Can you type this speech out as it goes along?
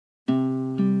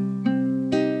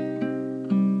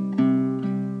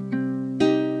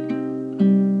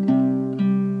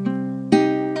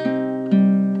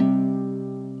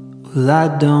Well, I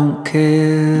don't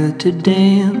care to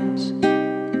dance.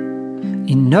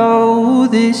 You know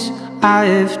this, I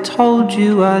have told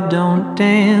you I don't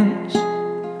dance.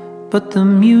 But the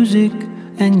music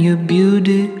and your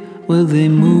beauty, well, they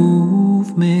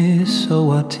move me, so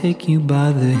I take you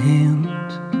by the hand.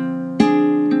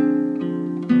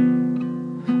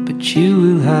 But you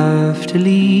will have to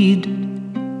lead.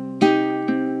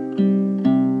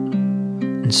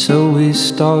 And so we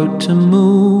start to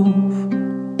move.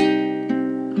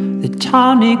 The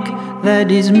tonic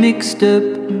that is mixed up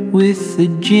with the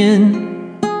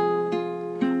gin,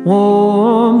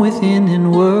 warm within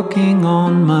and working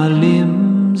on my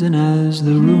limbs. And as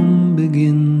the room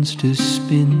begins to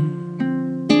spin,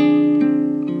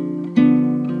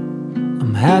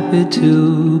 I'm happy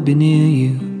to be near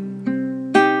you.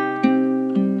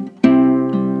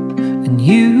 And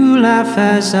you laugh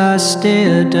as I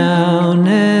stare down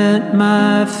at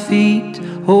my feet.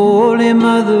 Holy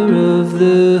Mother of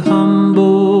the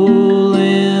humble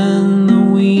and the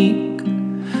weak,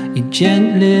 you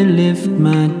gently lift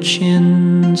my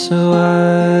chin so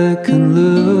I can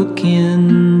look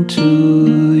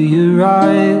into your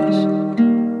eyes.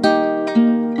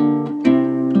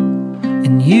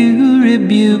 And you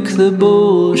rebuke the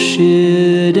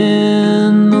bullshit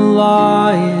and the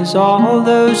lies, all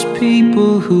those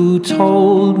people who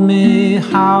told me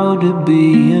how to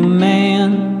be a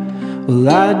man. Well,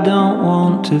 I don't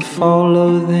want to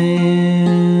follow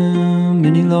them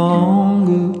any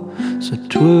longer, so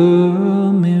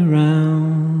twirl me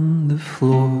round the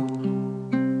floor.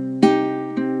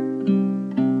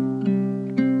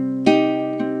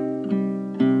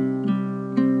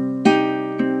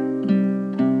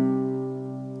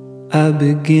 I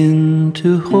begin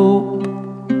to hope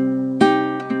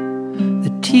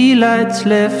the tea lights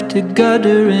left to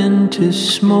gutter into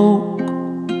smoke.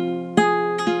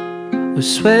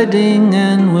 We're sweating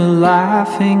and we're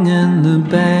laughing, and the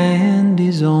band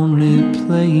is only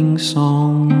playing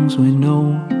songs we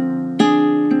know.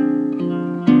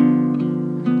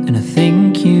 And I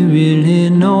think you really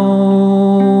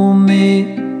know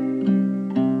me,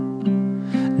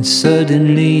 and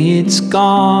suddenly it's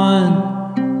gone.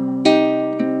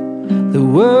 The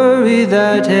worry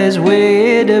that has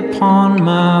weighed upon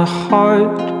my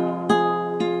heart,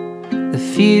 the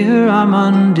fear I'm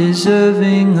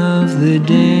undeserving of the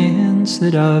dance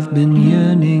that I've been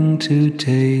yearning to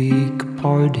take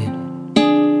part in.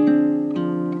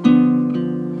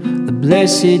 The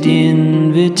blessed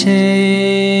invitation,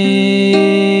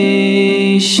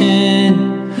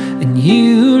 and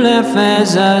you laugh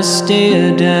as I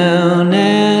stare down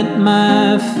at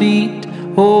my feet.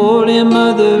 Holy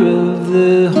Mother of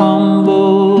the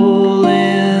humble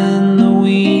and the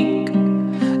weak,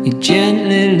 you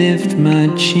gently lift my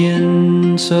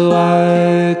chin so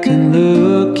I can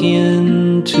look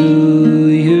into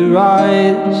your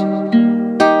eyes.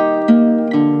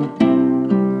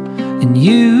 And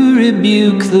you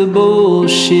rebuke the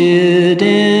bullshit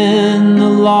and the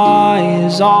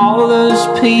lies, all those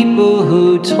people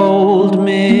who told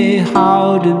me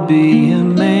how to be a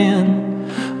man.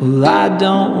 Well, I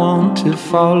don't want to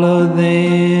follow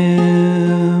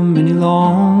them any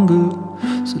longer,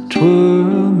 so twirl